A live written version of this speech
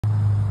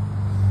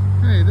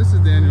Hey, this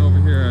is Daniel over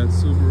here at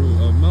Subaru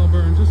of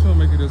Melbourne. Just want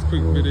to make you this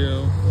quick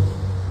video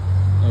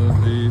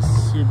of the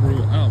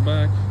Subaru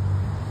Outback.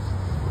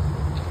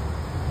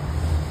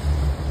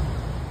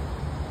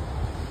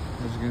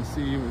 As you can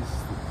see, we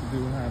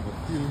do have a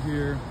few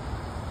here.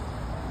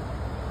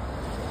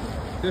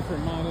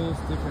 Different models,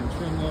 different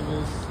trim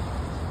levels.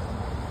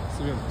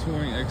 So we have the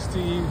Touring XT.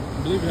 I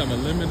believe we have a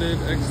limited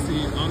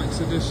XT Onyx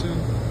Edition,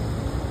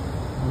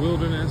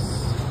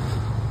 Wilderness.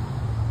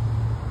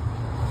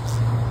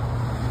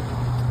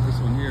 This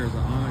one here is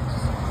an Onyx.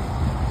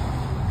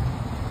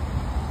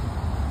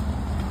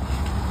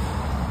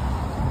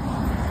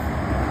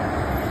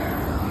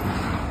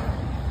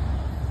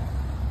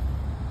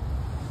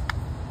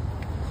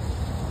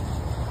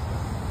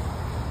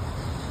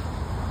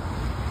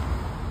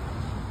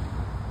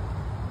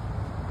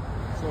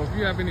 So if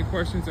you have any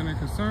questions, any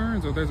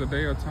concerns, or there's a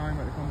day or time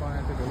that to come by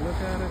and take a look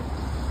at it,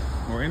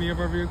 or any of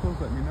our vehicles,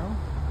 let me know.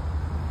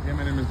 Again,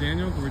 my name is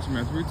Daniel. You can reach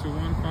me at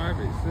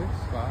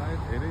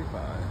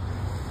 321-586-5885.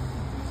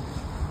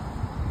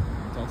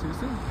 Talk to you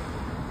soon.